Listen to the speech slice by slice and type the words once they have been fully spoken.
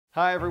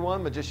Hi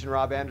everyone, Magician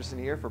Rob Anderson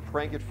here for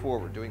Prank It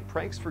FWD, doing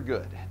pranks for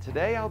good.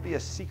 Today I'll be a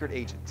secret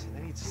agent and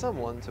I need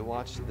someone to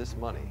watch this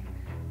money.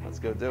 Let's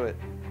go do it.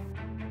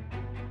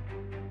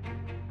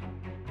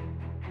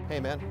 Hey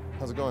man,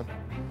 how's it going?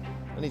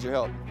 I need your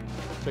help.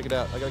 Check it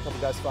out. I got a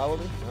couple guys follow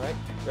me, all right?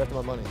 They're after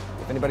my money.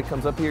 If anybody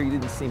comes up here, you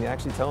didn't see me,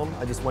 actually tell them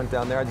I just went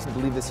down there. I just need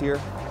to leave this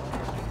here.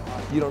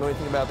 You don't know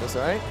anything about this,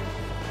 all right?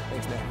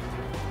 Thanks, man.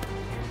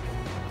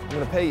 I'm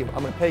gonna pay you.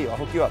 I'm gonna pay you. I'll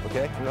hook you up,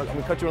 okay? I'm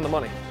gonna cut you on the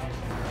money.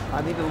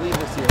 I need to leave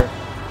this here.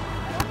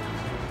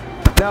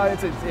 No, it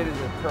is a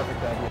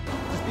perfect idea.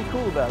 Just be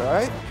cool about it, all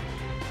right?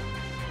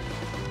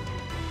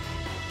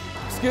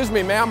 Excuse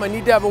me, ma'am, I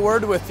need to have a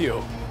word with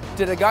you.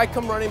 Did a guy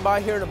come running by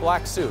here in a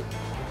black suit?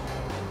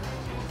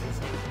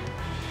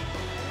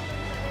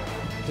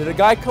 Did a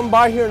guy come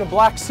by here in a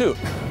black suit?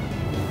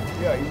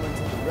 Yeah, he went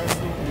to the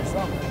restroom or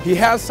something. He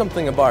has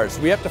something of ours.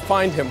 We have to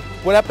find him.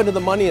 What happened to the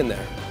money in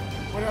there?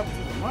 What happened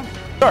to the money?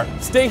 Sir,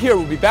 stay here.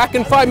 We'll be back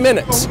in 5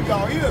 minutes.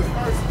 Down here,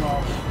 first of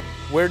all.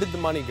 Where did the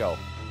money go?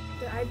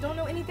 I don't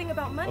know anything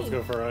about money. Let's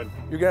go for a ride.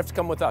 You're gonna have to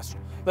come with us.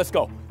 Let's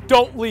go.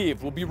 Don't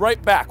leave. We'll be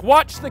right back.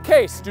 Watch the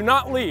case. Do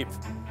not leave.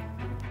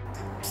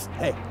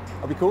 Hey,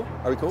 are we cool?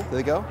 Are we cool? Did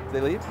they go? Did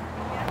they leave?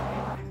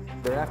 Yeah.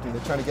 They're after me.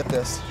 They're trying to get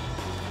this.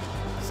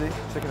 See?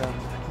 Check it out.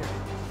 Here.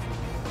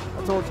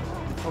 I told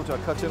you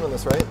I'd cut you in on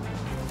this, right?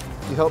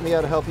 You help me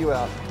out, I'll help you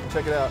out.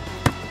 Check it out.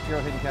 You're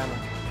on hidden camera.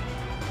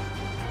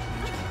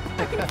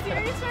 Are you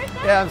serious right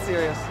now? Yeah, I'm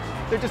serious.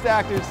 They're just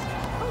actors.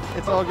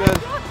 It's all good.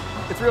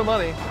 It's real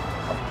money.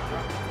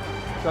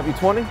 Drop you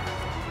 20?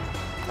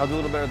 I'll do a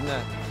little better than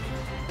that.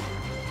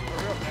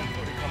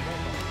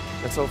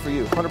 That's all for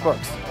you. 100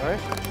 bucks, all right?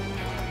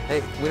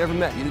 Hey, we never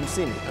met. You didn't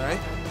see me, all right?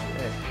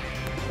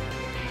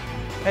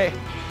 Hey,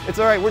 it's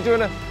all right.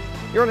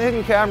 You're on a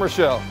hidden camera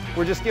show.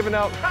 We're just giving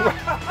out.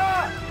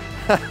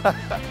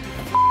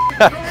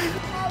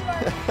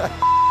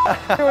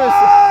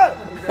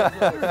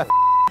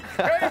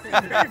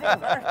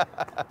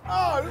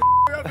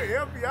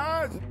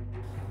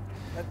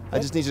 I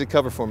just need you to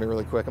cover for me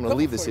really quick. I'm gonna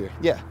leave this here.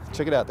 Yeah,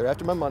 check it out. They're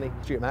after my money.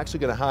 I'm actually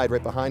gonna hide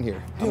right behind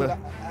here.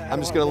 I'm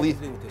just gonna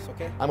leave.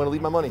 I'm gonna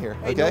leave my money here.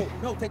 Okay?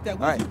 No, take that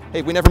with All right. you.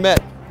 Hey, we never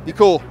met. Be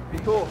cool. Be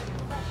cool.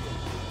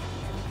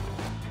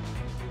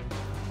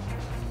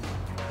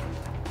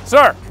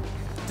 Sir,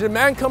 did a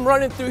man come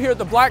running through here with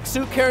the black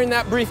suit carrying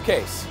that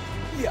briefcase?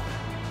 Yeah.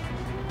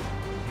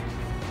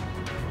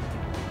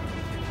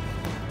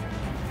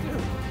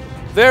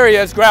 There he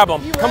is. Grab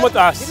him. Come with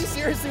Did he us.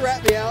 seriously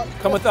rat me out?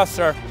 Come with us,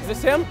 sir. Is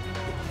this him?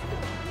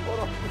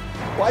 Hold on.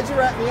 Why'd you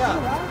rat me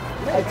out?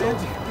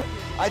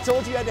 I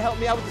told you you had to help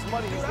me out with this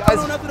money. These guys, I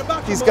don't know nothing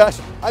about these you, guys.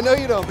 I know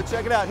you don't, but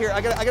check it out. Here, I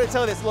gotta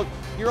tell you this. Look,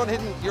 you're on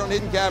hidden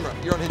camera.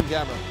 You're on hidden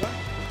camera. What?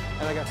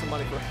 And I got some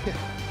money for you.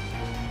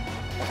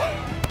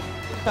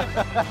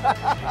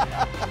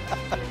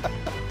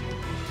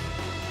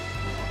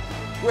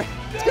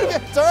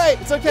 It's all right.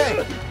 It's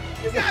okay.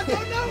 You guys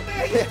don't know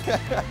me.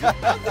 You're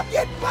about to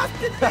get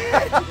busted,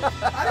 man.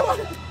 I don't want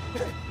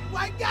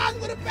white guys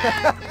with a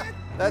bag, man.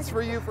 That's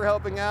for you for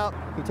helping out.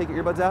 Can you take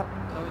your earbuds out?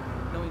 No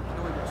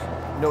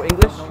English. No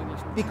English? No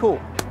English. Be cool.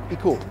 Be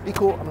cool. Be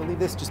cool. I'm gonna leave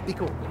this. Just be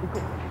cool. Be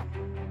cool.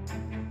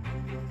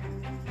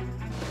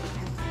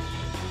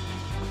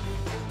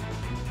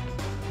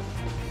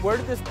 Where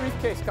did this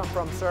briefcase come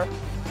from, sir?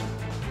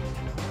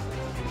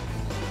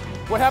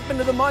 What happened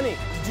to the money?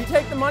 Did you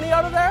take the money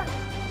out of there?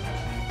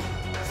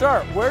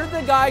 Sir, where did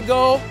the guy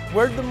go?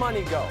 Where did the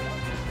money go?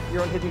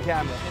 You're on hidden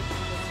camera.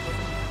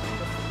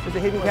 There's a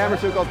hidden camera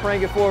show called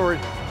Prank It FWD.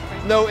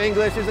 No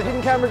English. There's a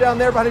hidden camera down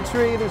there behind a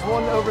tree. There's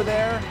one over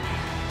there.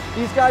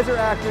 These guys are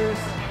actors.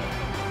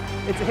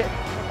 It's a hit.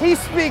 He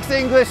speaks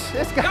English.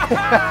 This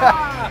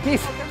guy. You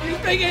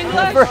speak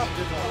English?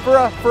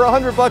 For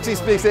 100 bucks, he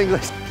speaks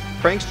English.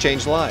 Pranks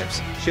change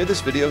lives. Share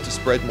this video to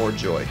spread more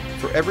joy.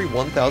 For every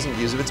 1,000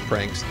 views of its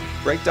pranks,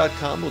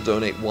 Break.com will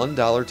donate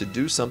 $1 to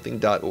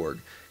DoSomething.org.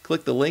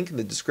 Click the link in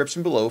the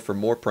description below for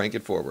more Prank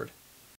It FWD.